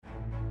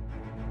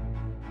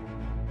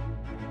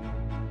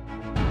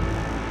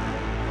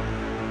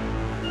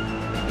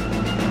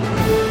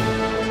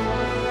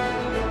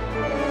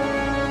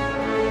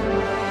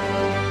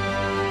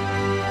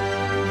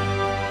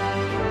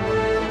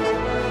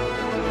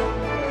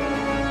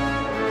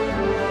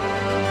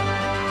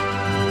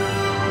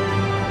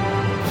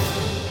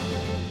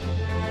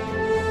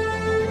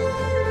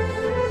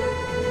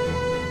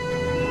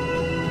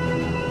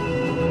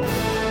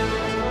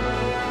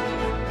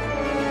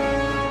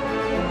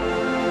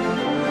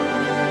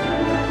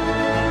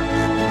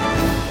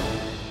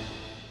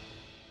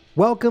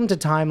Welcome to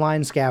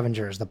Timeline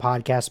Scavengers, the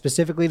podcast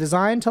specifically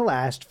designed to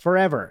last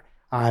forever.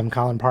 I'm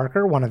Colin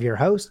Parker, one of your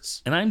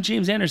hosts. And I'm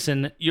James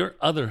Anderson, your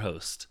other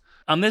host.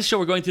 On this show,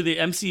 we're going through the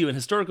MCU in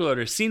historical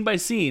order, scene by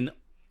scene,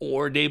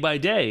 or day by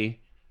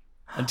day,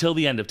 until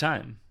the end of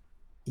time.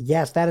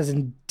 Yes, that is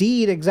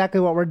indeed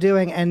exactly what we're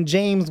doing. And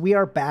James, we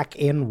are back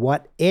in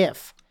What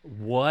If.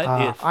 What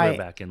if we're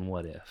back in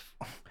What If?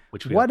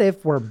 What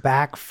if we're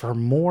back for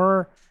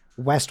more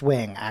West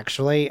Wing,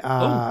 actually?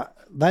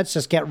 Let's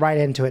just get right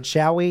into it,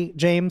 shall we,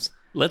 James?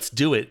 Let's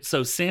do it.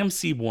 So Sam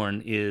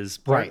Seaborn is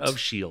part of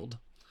S.H.I.E.L.D.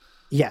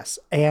 Yes,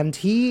 and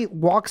he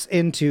walks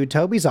into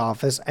Toby's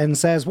office and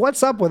says,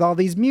 "What's up with all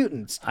these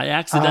mutants?" I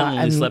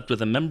accidentally slept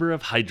with a member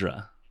of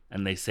Hydra.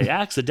 And they say,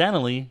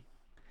 accidentally.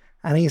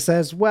 And he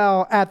says,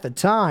 well, at the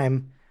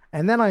time.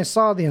 And then I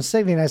saw the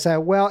insignia and I said,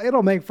 well,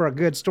 it'll make for a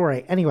good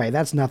story. Anyway,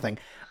 that's nothing.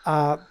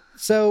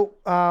 So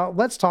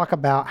let's talk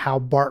about how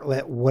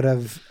Bartlett would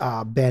have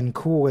been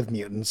cool with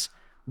mutants,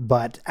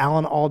 but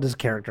Alan Alda's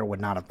character would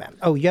not have been.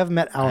 Oh, you haven't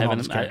met Alan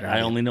Alda's character?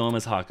 I only know him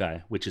as Hawkeye,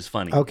 which is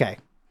funny. Okay,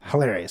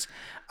 hilarious.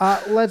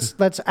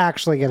 Let's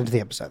actually get into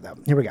the episode, though.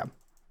 Here we go.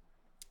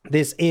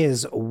 This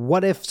is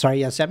What If...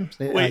 Sorry, yes, Sam?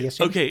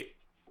 Wait, okay.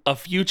 A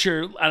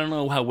future... I don't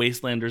know how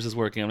Wastelanders is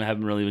working. I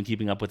haven't really been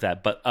keeping up with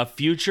that. But a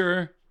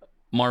future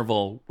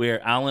Marvel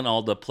where Alan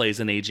Alda plays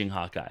an aging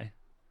Hawkeye.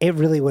 It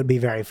really would be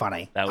very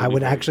funny. I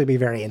would actually be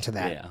very into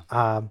that.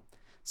 Yeah.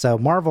 So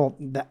Marvel,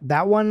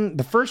 that one,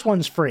 the first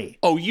one's free.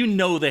 Oh, you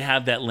know they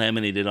have that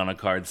laminated on a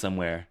card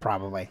somewhere.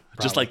 Probably.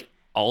 Just like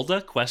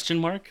Alda ?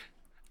 And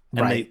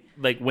right.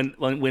 When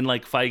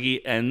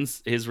Feige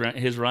ends his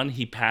run,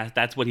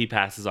 that's what he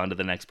passes on to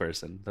the next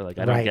person. They're like,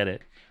 I don't get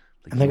it.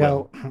 Like, and they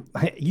go,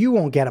 you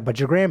won't get it, but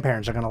your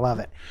grandparents are going to love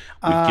it.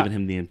 We've given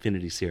him the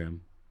Infinity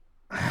Serum.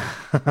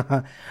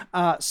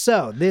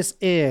 So this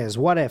is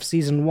What If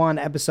Season 1,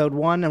 Episode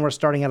 1, and we're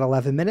starting at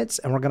 11 minutes,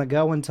 and we're going to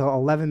go until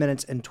 11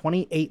 minutes and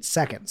 28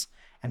 seconds.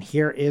 And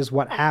here is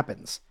what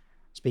happens.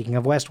 Speaking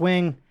of West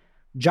Wing,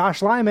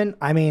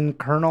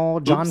 Colonel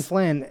John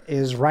Flynn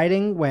is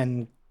writing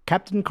when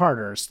Captain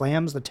Carter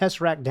slams the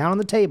Tesseract down on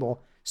the table,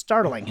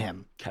 startling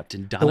him.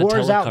 Captain Donatello The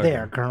war's out Carter.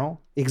 there,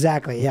 Colonel.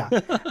 Exactly, yeah.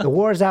 The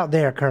war's out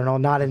there, Colonel,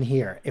 not in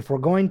here. If we're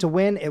going to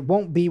win, it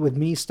won't be with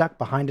me stuck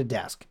behind a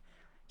desk.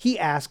 He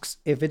asks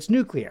if it's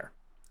nuclear.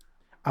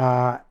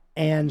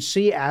 And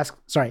she asks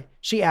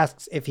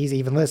if he's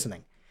even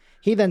listening.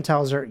 He then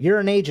tells her, you're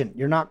an agent.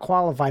 You're not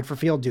qualified for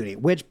field duty,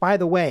 which, by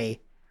the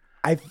way,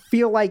 I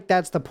feel like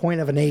that's the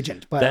point of an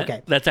agent, but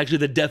okay. That's actually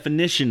the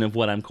definition of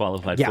what I'm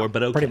qualified for,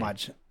 but okay. Pretty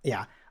much,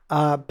 yeah.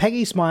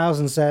 Peggy smiles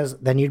and says,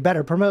 then you'd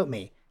better promote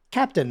me.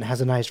 Captain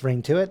has a nice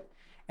ring to it.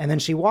 And then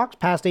she walks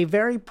past a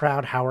very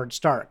proud Howard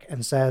Stark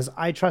and says,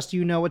 I trust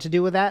you know what to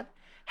do with that.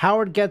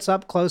 Howard gets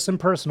up close and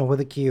personal with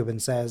a cube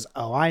and says,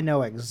 oh, I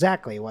know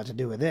exactly what to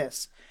do with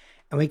this.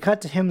 And we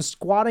cut to him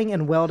squatting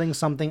and welding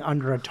something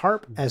under a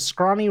tarp as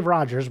Scrawny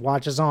Rogers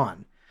watches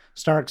on.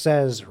 Stark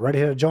says, ready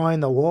to join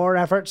the war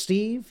effort,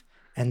 Steve?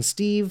 And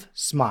Steve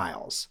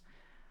smiles.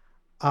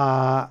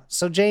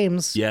 So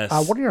James, yes.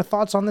 What are your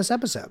thoughts on this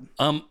episode?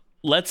 I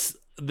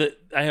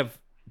have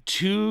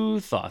two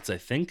thoughts, I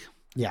think.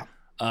 Yeah.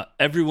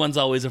 Everyone's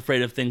always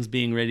afraid of things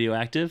being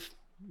radioactive.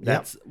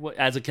 That's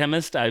as a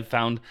chemist, I've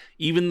found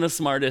even the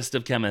smartest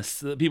of chemists,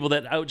 the people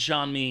that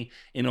outshone me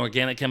in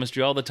organic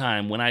chemistry all the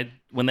time,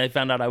 when they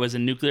found out I was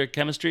in nuclear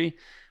chemistry,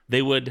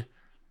 they would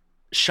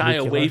shy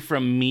away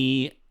from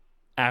me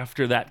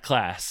after that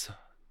class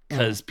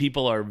because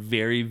people are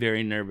very,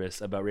 very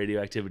nervous about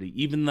radioactivity,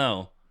 even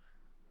though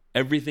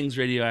everything's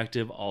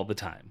radioactive all the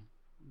time.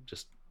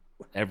 Just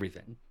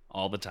everything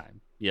all the time.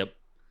 Yep.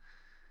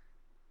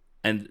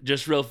 And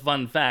just real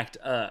fun fact,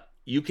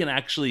 you can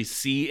actually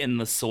see in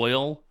the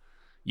soil,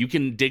 you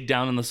can dig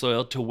down in the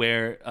soil to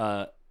where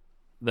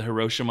the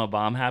Hiroshima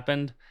bomb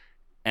happened,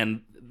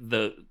 and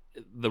the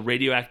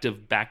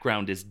radioactive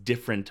background is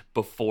different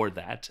before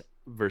that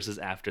versus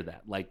after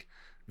that. Like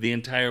the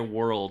entire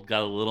world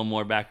got a little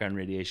more background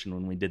radiation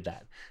when we did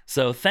that.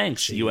 So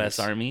thanks, U.S.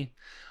 Army.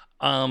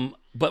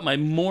 But my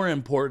more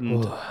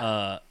important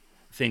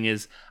thing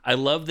is I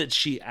love that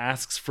she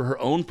asks for her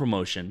own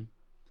promotion.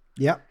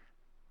 Yep.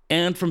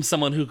 And from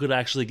someone who could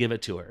actually give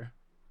it to her.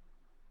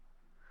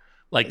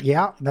 Like,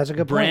 yeah, that's a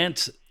good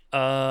Brandt,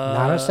 point.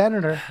 Not a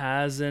senator.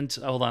 Hasn't.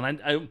 Hold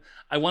on.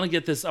 I want to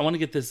get this. I want to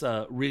get this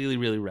really,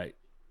 really right.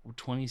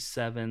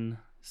 27.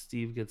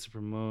 Steve gets a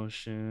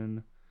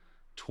promotion.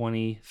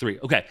 23.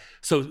 Okay.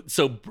 So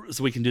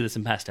we can do this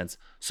in past tense.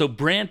 So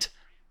Brandt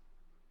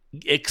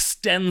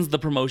extends the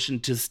promotion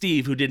to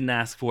Steve, who didn't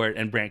ask for it,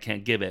 and Brandt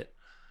can't give it.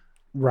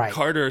 Right.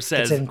 Carter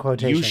says,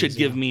 you should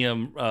give me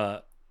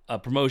a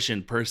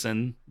promotion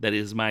person that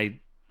is my,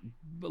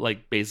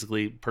 like,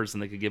 basically person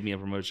that could give me a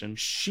promotion.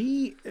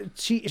 She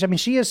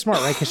is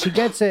smart, right? Because she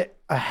gets it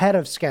ahead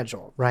of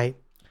schedule, right?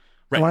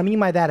 Right. And what I mean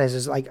by that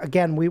is like,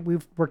 again,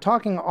 we're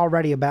talking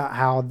already about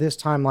how this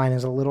timeline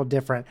is a little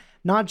different,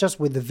 not just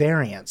with the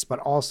variants, but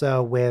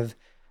also with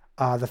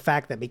the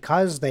fact that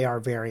because they are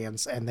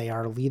variants and they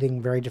are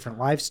leading very different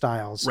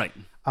lifestyles, right?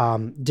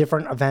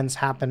 Different events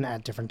happen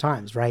at different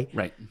times, right?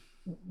 Right.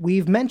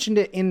 we've mentioned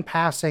it in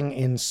passing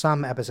in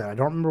some episode. I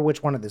don't remember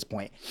which one at this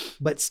point,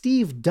 but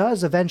Steve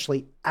does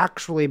eventually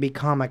actually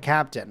become a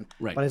captain.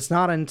 Right. But it's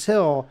not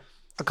until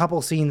a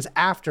couple scenes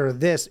after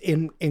this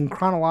in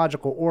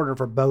chronological order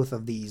for both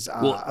of these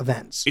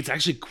events. It's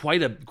actually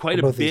quite a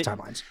both bit. These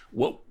timelines.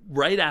 Well,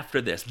 right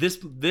after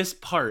this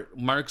part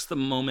marks the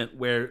moment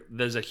where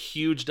there's a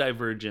huge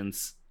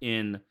divergence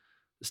in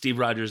Steve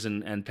Rogers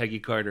and Peggy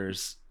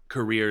Carter's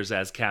careers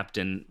as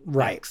Captain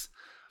Right. X.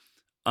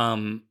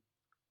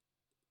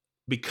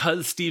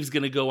 Because Steve's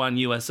going to go on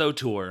USO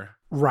tour.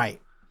 Right.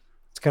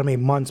 It's going to be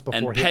months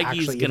before he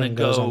Peggy's actually gonna even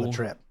goes on the go-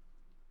 trip.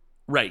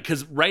 Right,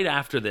 because right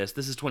after this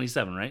is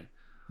 27, right?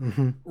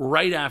 Mm-hmm.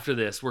 Right after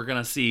this, we're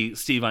gonna see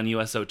Steve on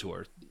USO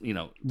tour.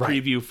 Right.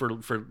 Preview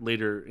for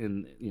later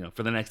in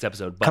for the next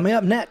episode. But Coming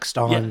up next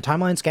on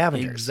Timeline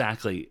Scavengers.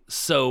 exactly.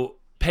 So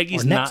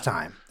Peggy's Or next not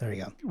time. There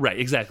you go. right.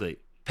 Exactly.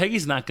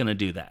 Peggy's not gonna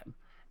do that,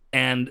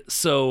 and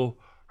so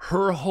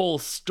her whole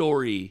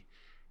story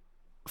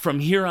from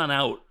here on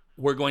out,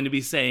 we're going to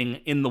be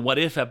saying in the What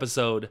If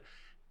episode,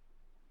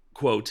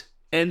 quote,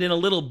 and in a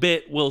little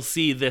bit, we'll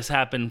see this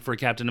happen for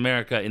Captain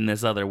America in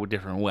this other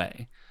different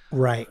way.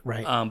 Right.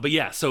 But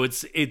yeah, so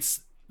it's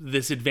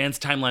this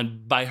advanced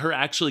timeline by her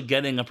actually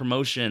getting a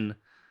promotion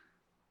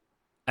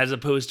as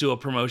opposed to a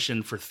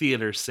promotion for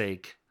theater's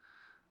sake.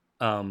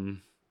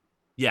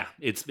 Yeah,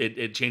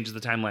 it changes the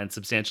timeline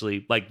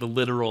substantially, like the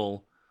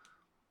literal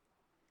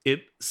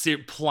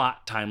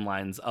plot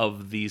timelines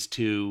of these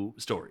two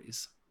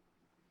stories,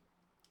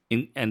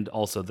 and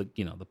also the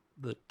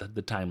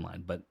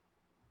timeline, but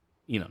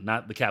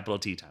not the capital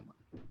T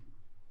timeline.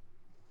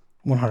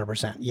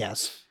 100%.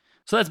 Yes.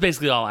 So that's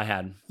basically all I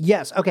had.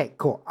 Yes. Okay,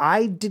 cool.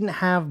 I didn't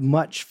have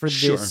much for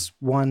this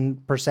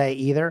one per se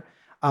either.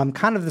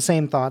 Kind of the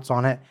same thoughts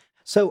on it.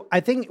 So I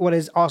think what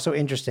is also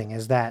interesting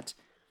is that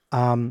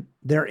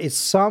there is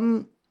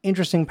some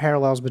interesting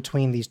parallels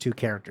between these two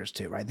characters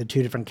too, right? The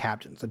two different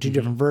captains, the two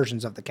different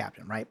versions of the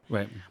captain, right?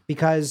 Right.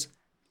 Because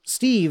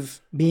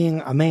Steve,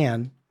 being a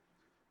man,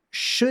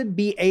 should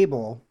be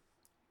able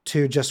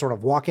to just sort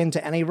of walk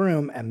into any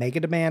room and make a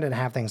demand and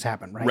have things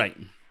happen, right? Right.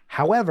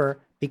 However,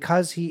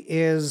 because he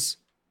is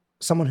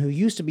someone who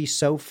used to be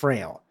so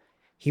frail,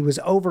 he was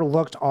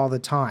overlooked all the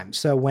time.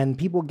 So when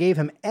people gave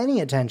him any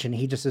attention,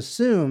 he just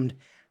assumed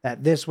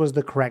that this was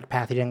the correct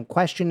path. He didn't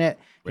question it.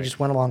 He just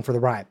went along for the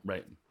ride.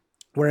 Right.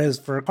 Whereas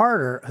for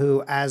Carter,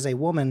 who as a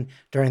woman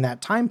during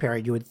that time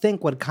period, you would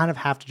think would kind of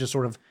have to just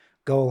sort of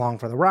go along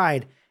for the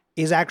ride,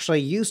 is actually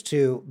used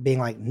to being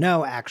like,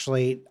 no,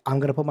 actually, I'm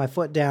going to put my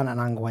foot down and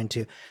I'm going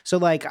to. So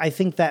like, I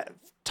think that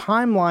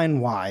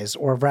timeline wise,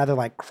 or rather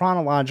like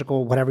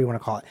chronological, whatever you want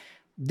to call it,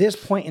 this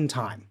point in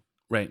time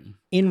Right.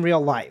 in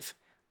real life,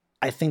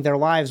 I think their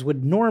lives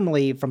would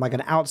normally, from like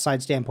an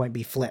outside standpoint,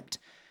 be flipped.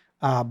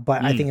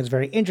 But I think it's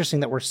very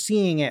interesting that we're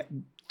seeing it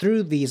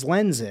through these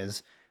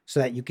lenses so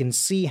that you can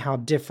see how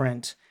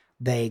different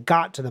they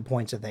got to the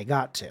points that they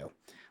got to.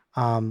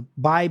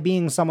 By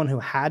being someone who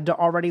had to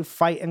already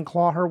fight and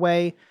claw her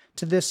way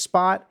to this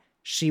spot,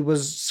 she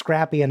was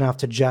scrappy enough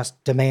to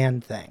just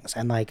demand things.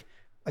 And like,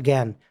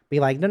 again, be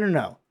like,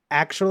 no.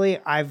 Actually,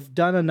 I've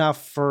done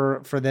enough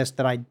for this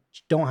that I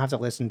don't have to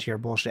listen to your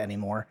bullshit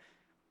anymore.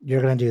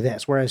 You're going to do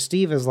this. Whereas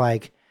Steve is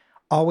like,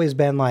 always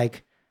been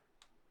like,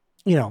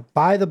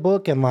 buy the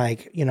book and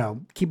like,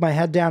 keep my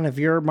head down. If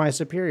you're my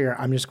superior,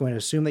 I'm just going to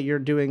assume that you're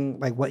doing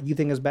like what you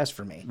think is best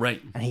for me.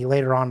 Right. And he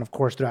later on, of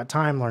course, throughout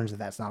time learns that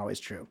that's not always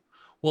true.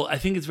 Well, I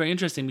think it's very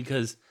interesting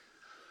because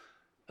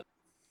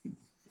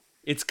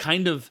it's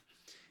kind of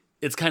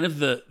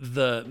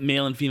the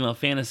male and female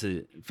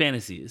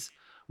fantasies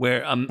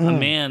where a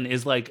man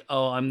is like,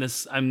 oh, I'm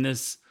this,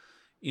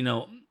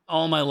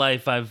 all my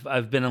life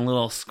I've been a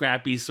little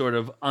scrappy sort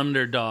of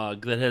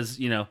underdog that has,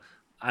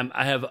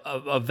 I have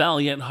a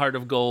valiant heart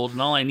of gold,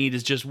 and all I need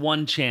is just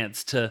one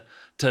chance to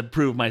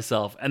prove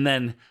myself, and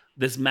then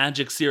this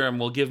magic serum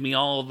will give me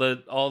all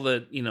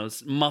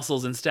the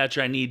muscles and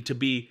stature I need to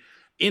be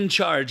in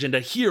charge and a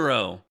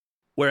hero.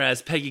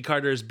 Whereas Peggy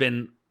Carter's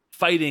been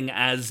fighting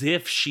as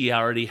if she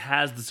already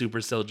has the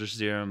super soldier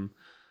serum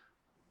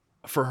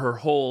for her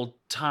whole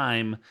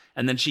time,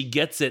 and then she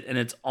gets it, and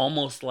it's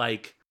almost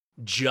like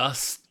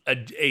just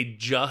a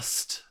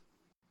just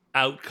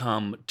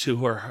outcome to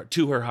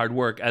her hard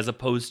work, as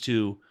opposed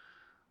to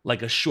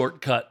like a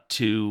shortcut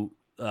to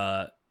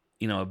a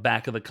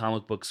back of the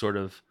comic book sort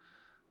of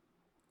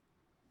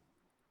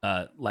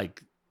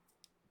like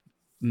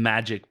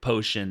magic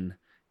potion.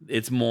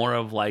 It's more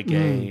of like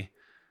a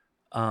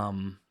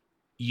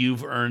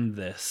you've earned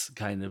this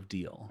kind of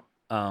deal.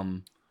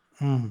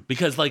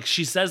 Because like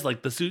she says,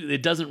 like the suit,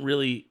 it doesn't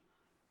really,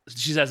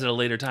 she says at a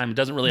later time, it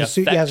doesn't really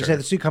affect her. Yeah, as I said,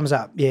 the suit comes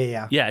up.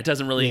 Yeah. Yeah, it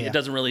doesn't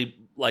really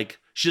like,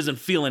 she doesn't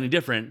feel any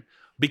different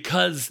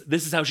because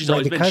this is how she's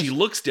always been. She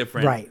looks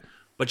different, right?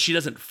 But she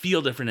doesn't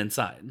feel different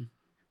inside.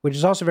 Which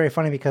is also very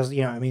funny because,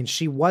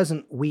 she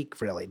wasn't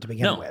weak really to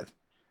begin with.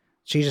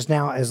 She just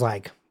now is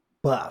like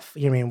buff,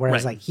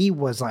 Whereas like he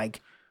was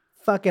like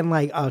fucking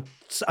like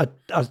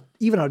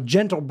even a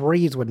gentle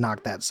breeze would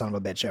knock that son of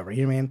a bitch over.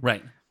 You know what I mean?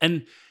 Right.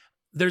 And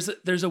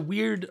there's a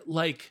weird,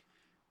 like,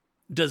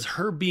 does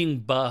her being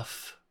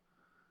buff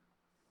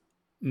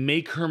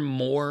make her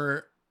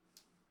more,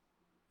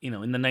 in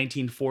the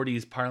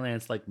 1940s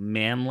parlance, like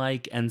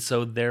man-like, and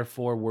so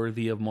therefore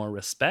worthy of more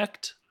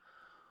respect?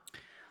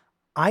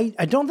 I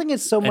don't think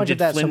it's so And much did of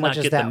that Flynn so much not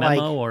as get that the memo,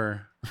 like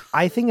or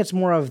I think it's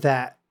more of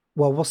that.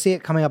 Well, we'll see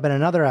it coming up in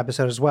another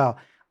episode as well.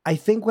 I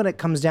think when it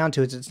comes down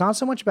to it, it's not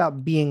so much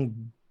about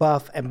being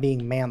buff and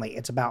being manly.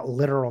 It's about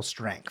literal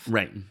strength.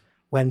 right?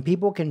 When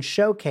people can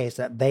showcase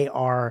that they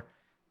are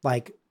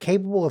like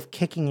capable of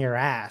kicking your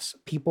ass,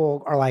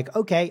 people are like,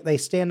 okay, they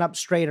stand up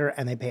straighter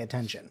and they pay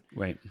attention.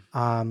 Right.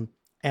 And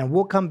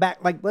we'll come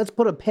back. Like, let's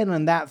put a pin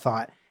on that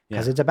thought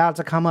because it's about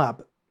to come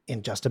up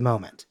in just a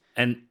moment.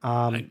 And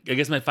I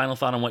guess my final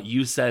thought on what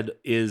you said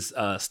is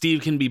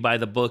Steve can be by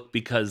the book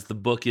because the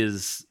book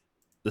is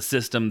the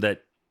system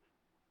that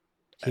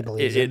he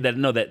believes in.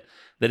 that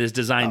is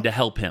designed to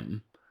help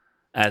him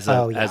as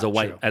a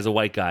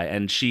white guy,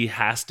 and she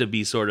has to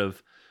be sort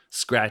of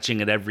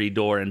scratching at every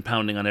door and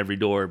pounding on every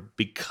door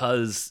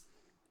because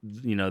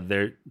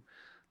the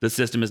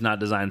system is not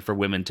designed for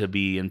women to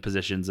be in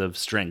positions of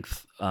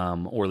strength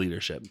or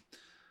leadership.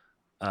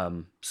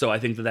 So I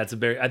think that's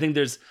I think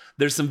there's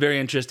some very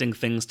interesting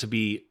things to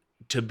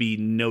be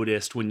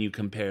noticed when you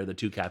compare the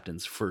two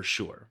captains, for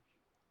sure.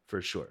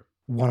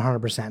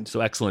 100%. So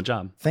excellent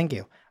job. Thank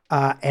you.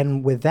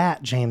 And with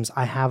that, James,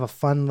 I have a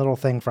fun little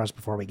thing for us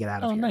before we get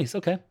out of here. Oh, nice.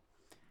 Okay.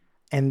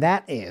 And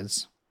that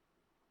is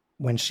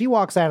when she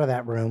walks out of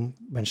that room,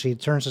 when she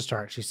turns to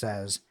Stark, she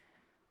says,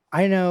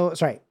 I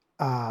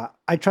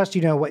trust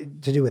you know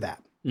what to do with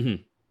that.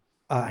 Mm-hmm.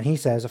 And he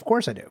says, of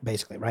course I do,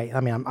 basically, right?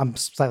 I mean, I'm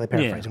slightly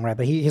paraphrasing, right?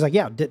 But he's like,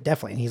 yeah,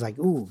 definitely. And he's like,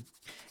 ooh,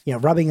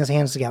 rubbing his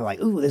hands together like,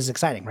 ooh, this is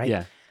exciting, right?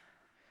 Yeah.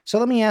 So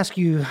let me ask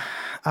you,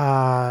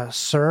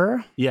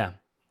 sir. Yeah.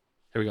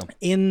 Here we go.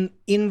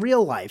 In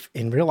real life,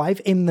 in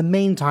the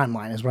main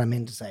timeline is what I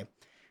meant to say,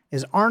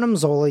 is Arnim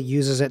Zola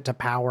uses it to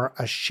power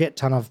a shit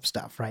ton of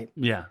stuff, right?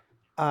 Yeah.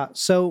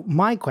 So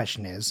my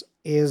question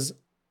is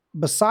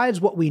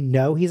besides what we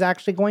know he's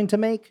actually going to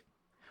make,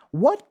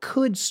 what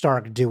could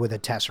Stark do with a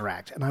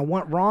Tesseract? And I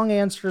want wrong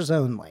answers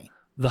only.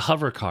 The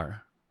hover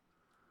car.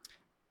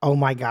 Oh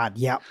my God.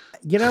 Yeah.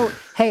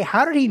 Hey,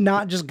 how did he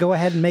not just go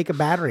ahead and make a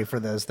battery for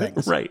those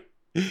things? Right.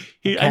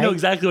 I know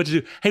exactly what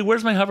to do. Hey,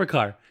 where's my hover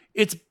car?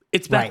 It's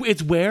back. Right.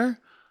 It's where?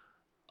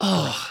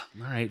 Oh,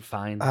 all right,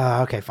 fine.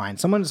 Okay, fine.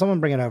 Someone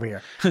bring it over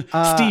here.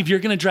 Steve, you're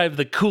going to drive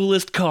the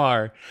coolest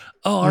car.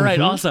 Oh, all right.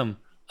 Awesome.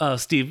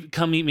 Steve,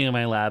 come meet me in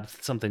my lab.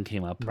 Something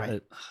came up.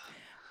 Right.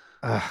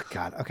 Oh,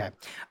 God. Okay.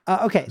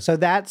 Okay. So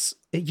that's,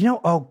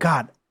 oh,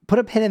 God. Put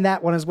a pin in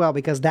that one as well,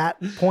 because that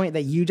point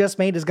that you just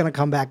made is going to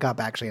come back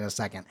up actually in a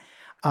second.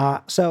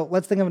 So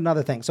let's think of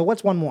another thing. So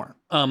what's one more?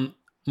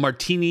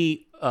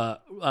 Martini, an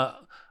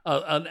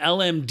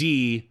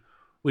LMD,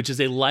 which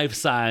is a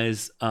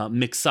life-size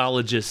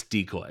mixologist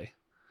decoy.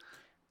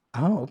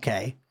 Oh,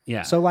 okay.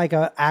 Yeah. So like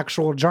an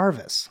actual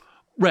Jarvis.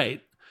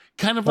 Right.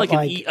 Kind of like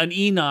an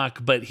Enoch,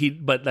 but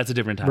that's a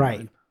different timeline.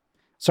 Right.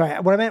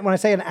 Sorry, what I meant when I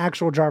say an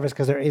actual Jarvis,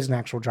 because there is an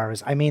actual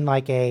Jarvis, I mean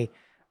like a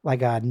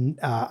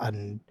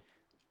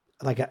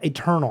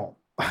eternal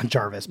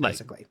Jarvis,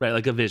 basically. Right,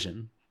 like a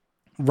Vision.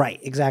 Right,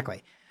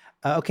 exactly.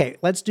 Okay,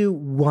 let's do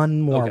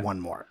one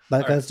more.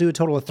 Let's do a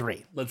total of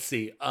 3. Let's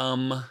see.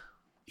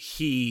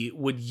 He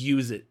would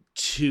use it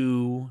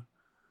to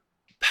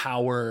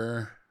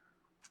power,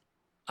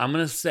 I'm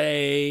going to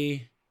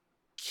say,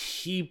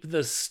 keep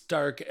the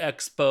Stark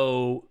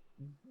Expo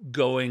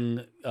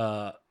going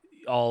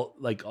all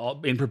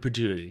in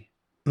perpetuity.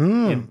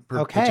 In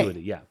perpetuity, okay.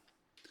 Yeah.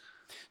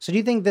 So do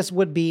you think this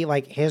would be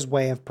like his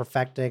way of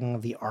perfecting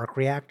the arc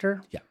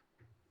reactor? Yeah.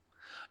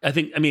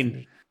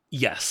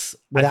 Yes.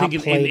 Without I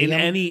think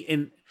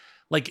in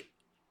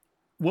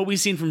what we've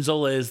seen from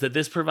Zola is that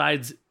this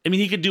provides,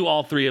 he could do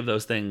all 3 of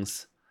those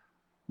things.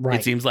 Right.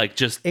 It seems like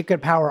it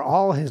could power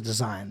all his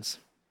designs.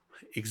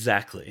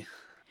 Exactly.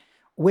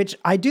 Which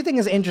I do think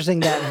is interesting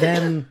that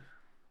then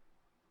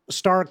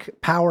Stark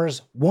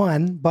powers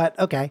 1, but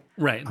okay.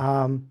 Right.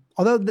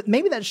 Although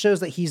maybe that shows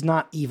that he's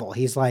not evil.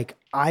 He's like,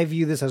 I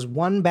view this as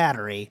 1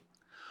 battery.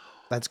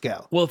 Let's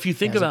go. Well, if you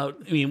think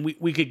about,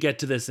 we could get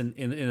to this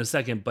in a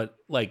second, but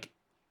like,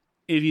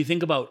 if you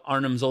think about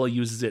Arnim Zola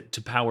uses it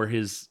to power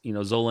his,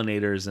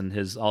 Zolanators and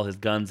all his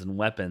guns and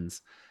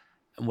weapons,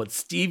 and what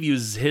Steve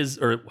uses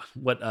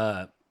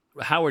what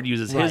Howard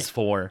uses his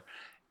for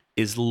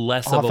is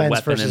less offense of a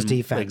weapon versus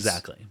defense.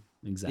 Exactly.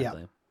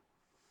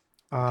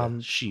 Yeah.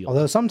 Shield.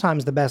 Although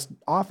sometimes the best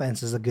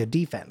offense is a good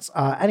defense.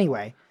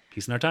 Anyway,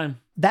 peace in our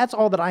time. That's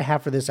all that I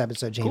have for this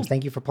episode, James. Cool.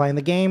 Thank you for playing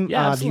the game.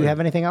 Yeah, do you have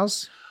anything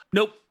else?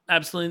 Nope.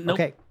 Absolutely. Nope.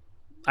 Okay.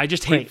 I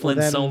just hate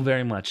Flynn so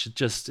very much. He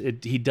doesn't,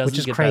 which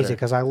is crazy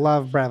because I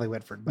love Bradley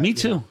Whitford. But, Me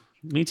too.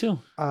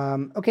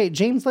 Okay,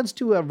 James, let's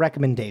do a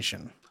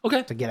recommendation.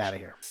 Okay. To get out of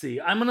here. See,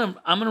 I'm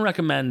gonna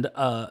recommend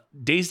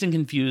Dazed and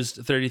Confused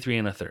 33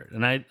 1/3,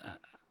 and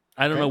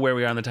I don't know where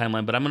we are on the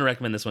timeline, but I'm gonna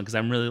recommend this one because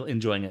I'm really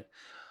enjoying it.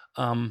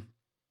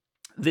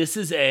 This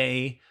is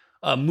a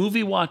a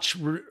movie watch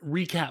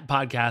recap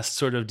podcast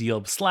sort of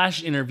deal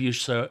 / interview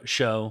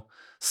show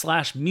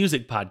 /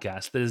 music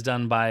podcast that is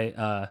done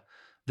by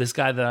this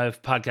guy that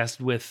I've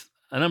podcasted with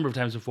a number of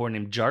times before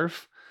named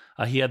Jarf.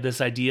 He had this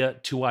idea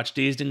to watch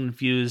Dazed and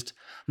Confused,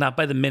 not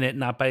by the minute,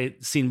 not by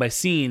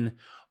scene,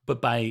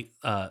 but by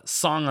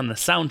song on the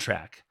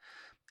soundtrack.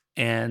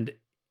 And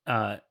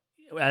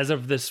as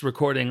of this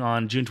recording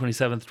on June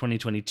 27th,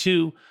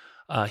 2022,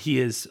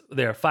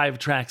 there are 5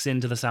 tracks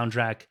into the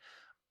soundtrack.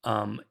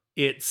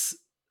 It's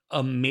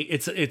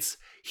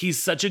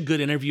he's such a good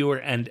interviewer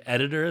and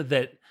editor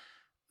that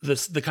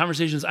the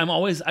conversations I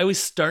always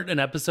start an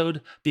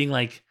episode being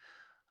like,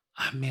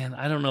 oh, man,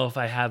 I don't know if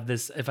I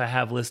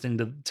have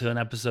listening to an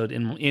episode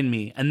in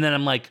me. And then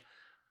I'm like,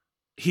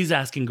 he's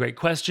asking great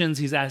questions.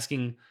 He's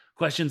asking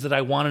questions that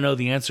I want to know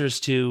the answers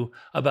to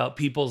about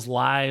people's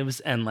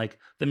lives and like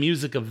the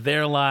music of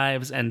their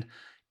lives. And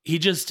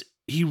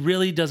he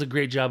really does a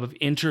great job of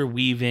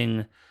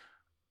interweaving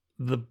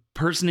the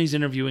person he's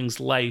interviewing's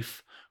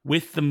life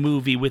with the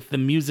movie, with the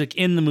music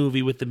in the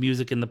movie, with the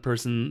music in the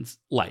person's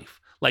life.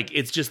 Like,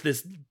 it's just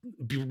this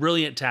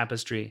brilliant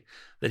tapestry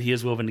that he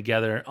has woven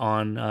together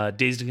on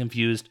Dazed and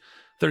Confused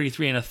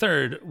 33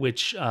 1/3,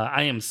 which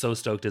I am so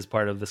stoked as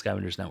part of the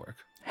Scavengers Network.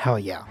 Hell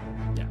yeah.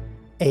 Yeah.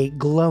 A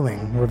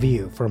glowing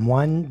review from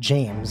one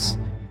James,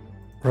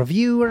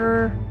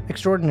 reviewer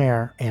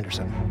extraordinaire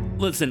Anderson.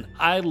 Listen,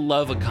 I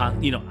love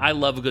I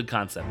love a good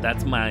concept.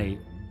 That's my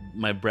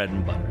bread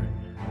and butter.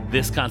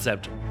 This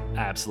concept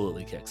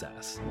absolutely kicks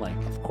ass. Like,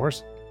 of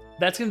course.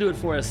 That's going to do it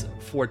for us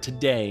for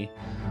today.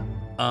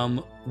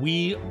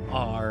 We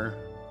are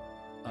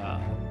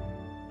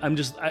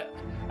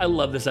I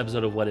love this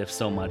episode of What If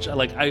so much.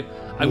 I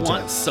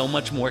want so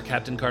much more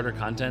Captain Carter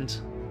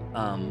content.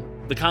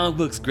 The comic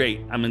book's great.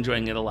 I'm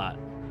enjoying it a lot.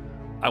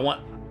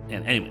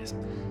 Anyways,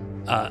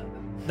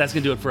 that's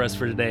gonna do it for us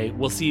for today.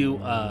 We'll see you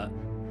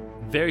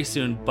very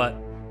soon, but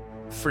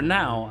for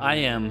now, I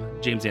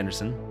am James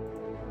Anderson.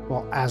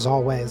 Well, as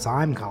always,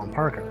 I'm Colin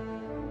Parker.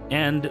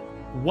 And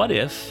what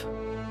if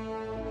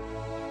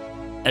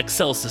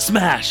Excelsa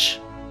Smash?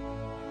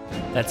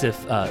 That's if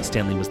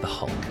Stanley was the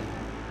Hulk.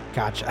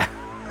 Gotcha.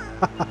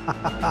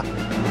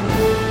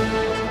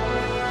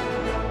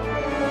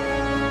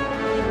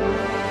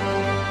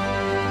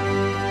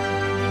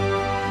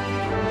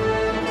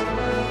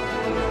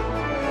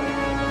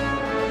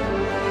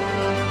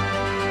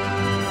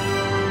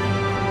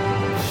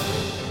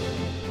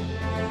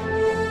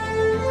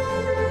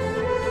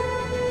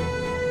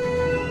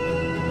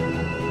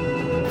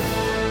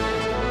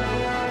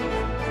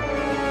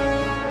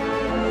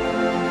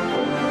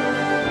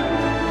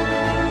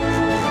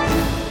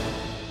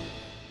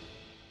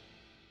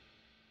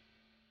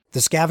 The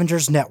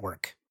Scavengers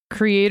Network.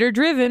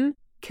 Creator-driven.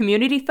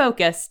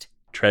 Community-focused.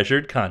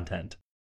 Treasured content.